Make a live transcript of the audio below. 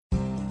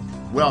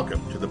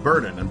Welcome to the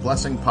Burden and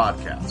Blessing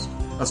Podcast,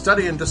 a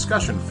study and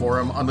discussion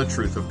forum on the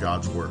truth of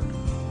God's Word.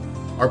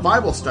 Our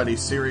Bible study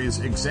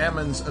series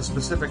examines a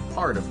specific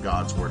part of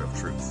God's Word of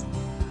truth.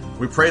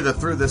 We pray that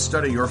through this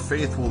study your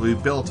faith will be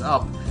built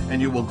up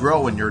and you will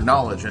grow in your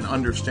knowledge and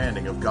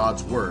understanding of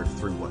God's Word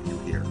through what you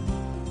hear.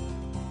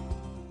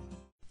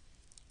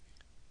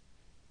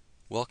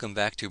 Welcome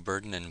back to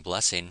Burden and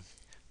Blessing.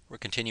 We're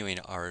continuing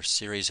our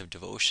series of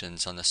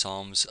devotions on the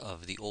Psalms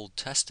of the Old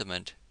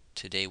Testament.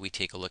 Today we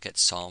take a look at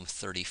Psalm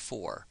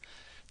 34.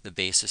 The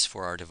basis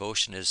for our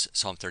devotion is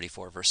Psalm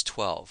 34, verse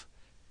 12.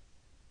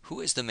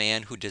 Who is the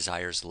man who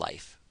desires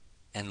life,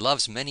 and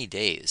loves many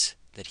days,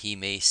 that he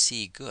may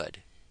see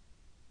good?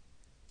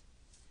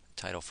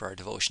 The title for our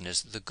devotion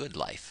is The Good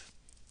Life.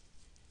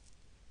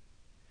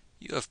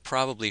 You have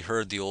probably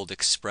heard the old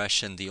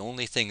expression, the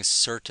only things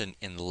certain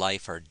in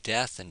life are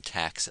death and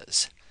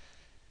taxes.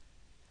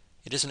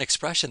 It is an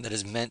expression that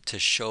is meant to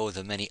show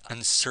the many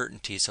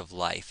uncertainties of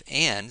life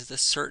and the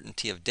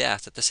certainty of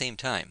death at the same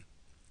time.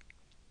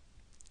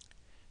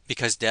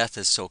 Because death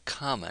is so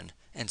common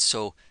and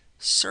so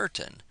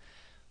certain,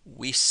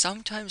 we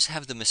sometimes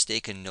have the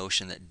mistaken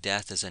notion that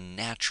death is a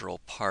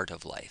natural part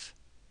of life.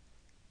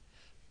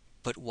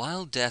 But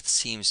while death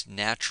seems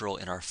natural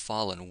in our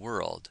fallen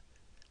world,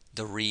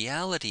 the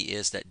reality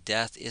is that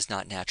death is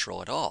not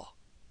natural at all.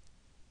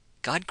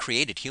 God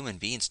created human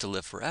beings to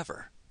live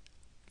forever.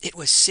 It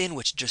was sin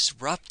which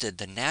disrupted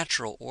the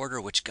natural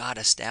order which God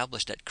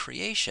established at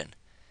creation.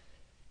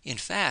 In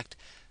fact,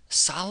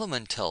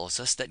 Solomon tells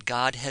us that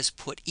God has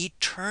put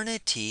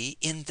eternity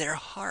in their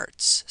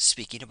hearts,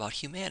 speaking about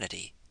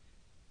humanity.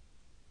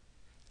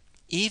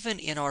 Even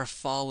in our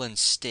fallen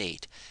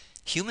state,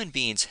 human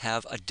beings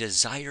have a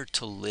desire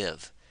to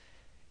live.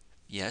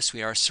 Yes,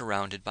 we are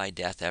surrounded by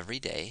death every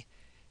day,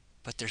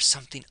 but there's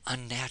something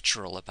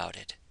unnatural about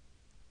it.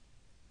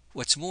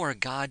 What's more,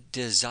 God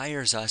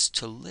desires us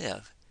to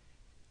live.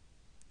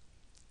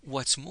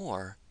 What's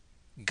more,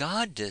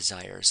 God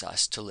desires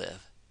us to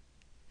live.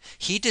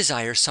 He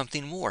desires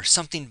something more,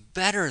 something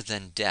better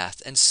than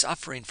death and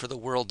suffering for the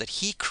world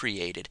that He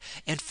created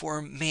and for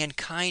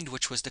mankind,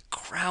 which was the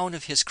crown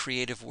of His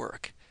creative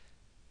work.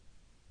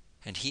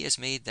 And He has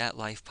made that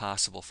life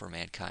possible for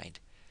mankind.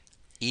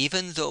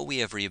 Even though we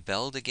have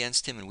rebelled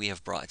against Him and we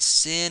have brought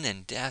sin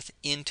and death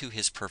into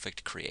His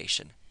perfect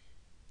creation.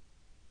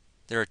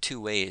 There are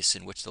two ways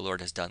in which the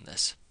Lord has done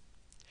this.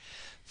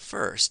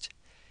 First,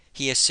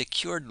 He has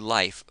secured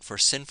life for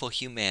sinful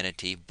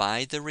humanity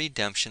by the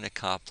redemption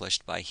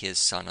accomplished by His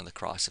Son on the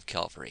cross of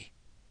Calvary.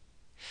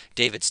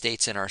 David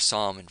states in our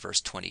psalm in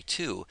verse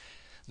 22,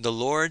 "The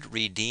Lord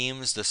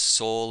redeems the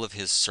soul of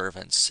His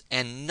servants,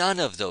 and none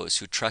of those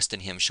who trust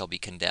in Him shall be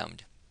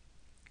condemned."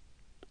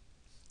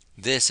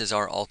 This is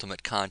our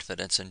ultimate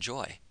confidence and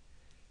joy.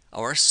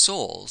 Our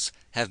souls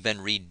have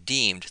been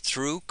redeemed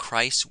through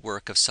Christ's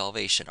work of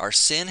salvation. Our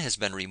sin has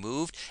been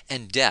removed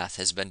and death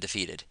has been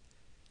defeated.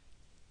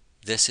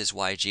 This is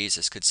why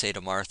Jesus could say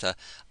to Martha,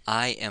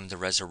 "I am the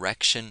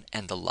resurrection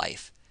and the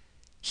life.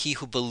 He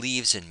who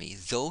believes in me,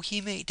 though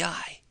he may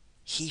die,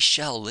 he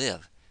shall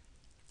live.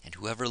 And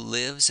whoever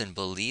lives and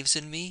believes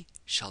in me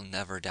shall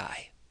never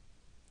die."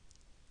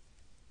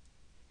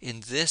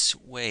 In this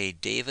way,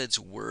 David's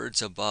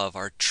words above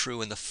are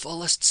true in the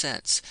fullest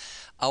sense.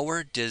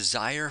 Our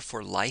desire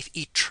for life,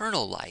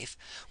 eternal life,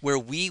 where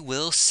we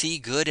will see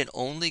good and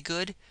only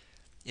good,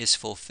 is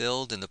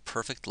fulfilled in the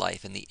perfect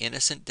life and the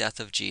innocent death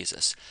of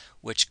Jesus,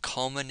 which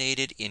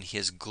culminated in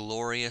His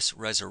glorious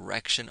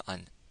resurrection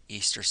on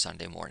Easter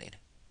Sunday morning.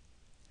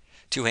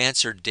 To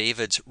answer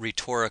David's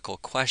rhetorical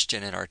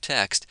question in our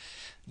text,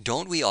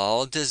 don't we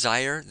all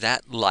desire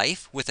that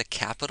life with a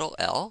capital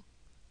L?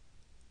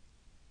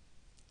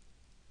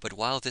 But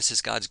while this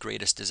is God's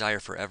greatest desire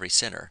for every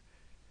sinner,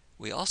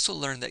 we also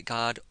learn that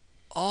God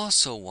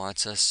also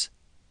wants us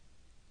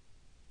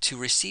to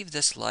receive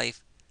this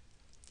life.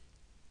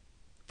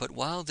 But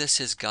while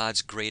this is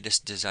God's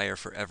greatest desire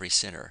for every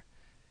sinner,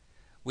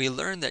 we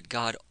learn that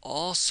God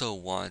also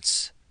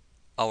wants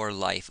our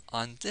life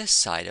on this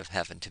side of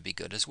heaven to be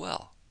good as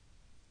well.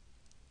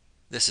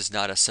 This is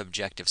not a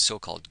subjective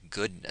so-called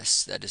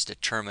goodness that is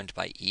determined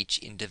by each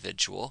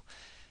individual,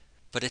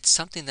 but it's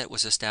something that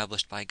was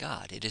established by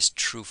God. It is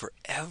true for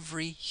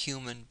every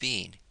human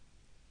being.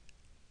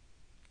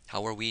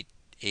 How are we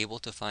able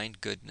to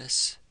find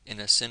goodness in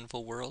a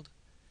sinful world?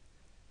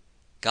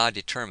 God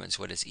determines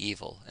what is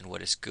evil and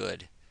what is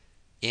good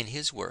in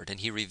His Word, and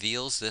He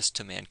reveals this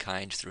to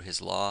mankind through His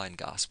law and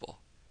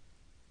gospel.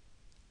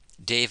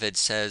 David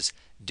says,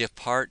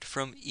 "Depart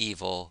from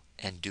evil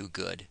and do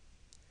good.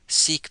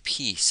 Seek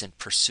peace and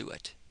pursue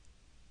it."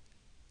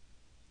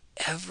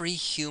 Every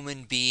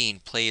human being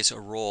plays a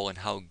role in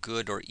how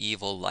good or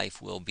evil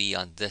life will be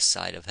on this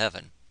side of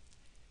heaven.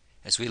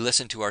 As we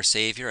listen to our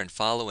Savior and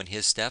follow in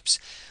His steps,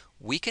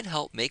 we can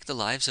help make the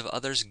lives of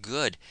others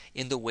good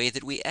in the way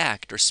that we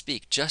act or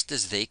speak, just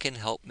as they can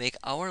help make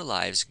our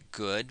lives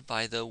good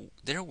by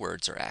their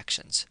words or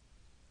actions.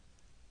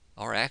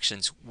 Our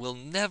actions will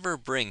never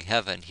bring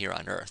heaven here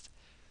on earth,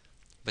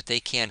 but they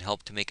can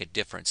help to make a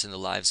difference in the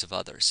lives of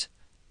others.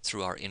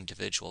 through our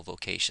individual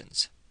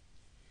vocations.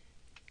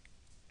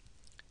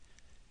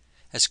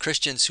 As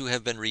Christians who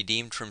have been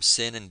redeemed from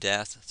sin and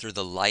death through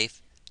the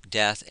life,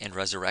 death, and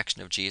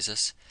resurrection of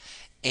Jesus,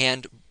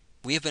 and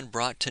we have been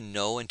brought to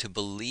know and to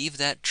believe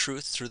that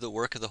truth through the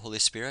work of the Holy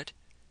Spirit,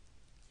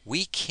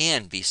 we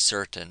can be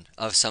certain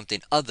of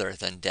something other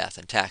than death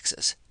and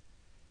taxes.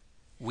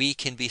 We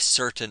can be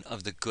certain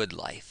of the good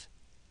life,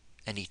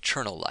 an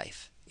eternal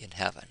life in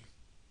heaven.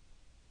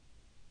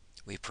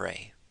 We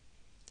pray.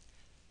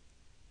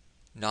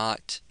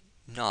 Naught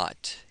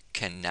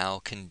can now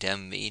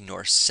condemn me,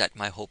 nor set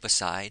my hope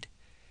aside.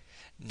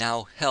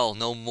 Now hell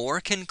no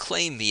more can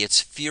claim me, its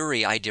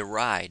fury I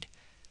deride.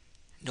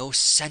 No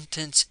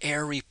sentence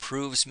e'er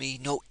reproves me,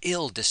 no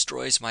ill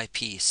destroys my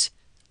peace.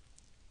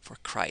 For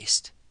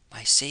Christ,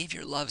 my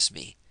Savior, loves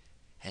me,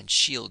 and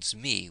shields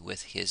me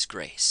with his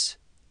grace.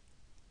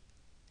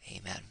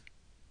 Amen.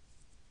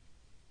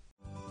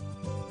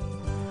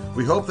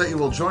 We hope that you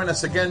will join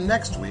us again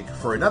next week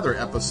for another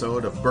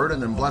episode of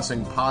Burden and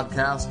Blessing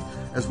Podcast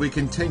as we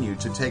continue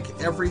to take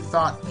every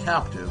thought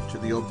captive to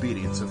the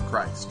obedience of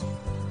Christ.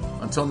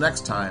 Until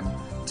next time,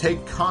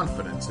 take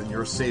confidence in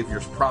your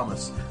Savior's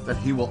promise that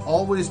he will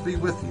always be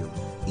with you,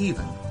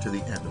 even to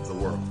the end of the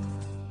world.